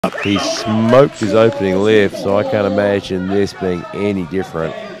out. He smoked his opening lift, so I can't imagine this being any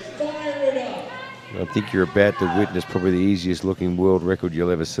different. I think you're about to witness probably the easiest looking world record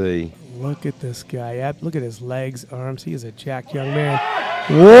you'll ever see. Look at this guy. Look at his legs, arms. He is a jacked young man.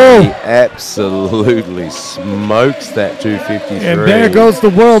 Whoa! He absolutely smokes that 253. And there goes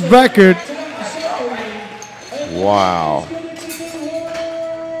the world record. Wow.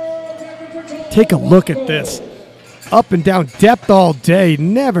 Take a look at this. Up and down depth all day.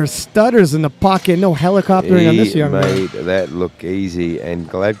 Never stutters in the pocket. No helicoptering on this young man. He made that look easy. And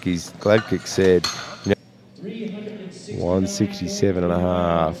Gladkick said, you know,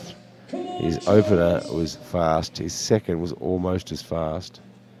 167.5. His opener was fast. His second was almost as fast.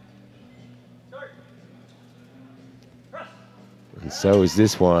 And so is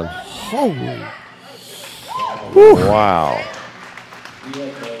this one. Holy. Wow.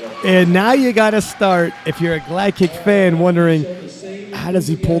 And now you got to start, if you're a Gladkick fan, wondering, how does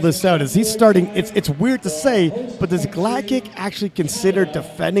he pull this out? Is he starting? It's weird to say, but does Gladkick actually consider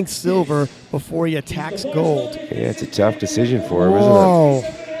defending silver before he attacks gold? Yeah, it's a tough decision for him, isn't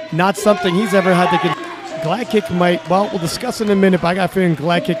it? Not something he's ever had to Gladkick might, well, we'll discuss in a minute, but I got a feeling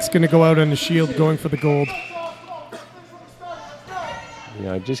Gladkick's going to go out on the shield going for the gold.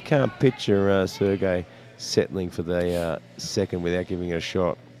 Yeah, I just can't picture Sergey settling for the second without giving it a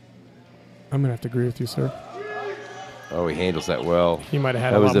shot. I'm going to have to agree with you, sir. Oh, he handles that well. He might have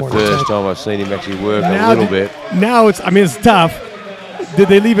had that a was lot the more first time I've seen him actually work now a little bit. Now it's, I mean, it's tough. Did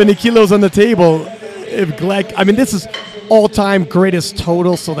they leave any kilos on the table? If I mean, this is all-time greatest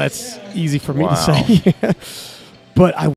total, so that's easy for me to say. But I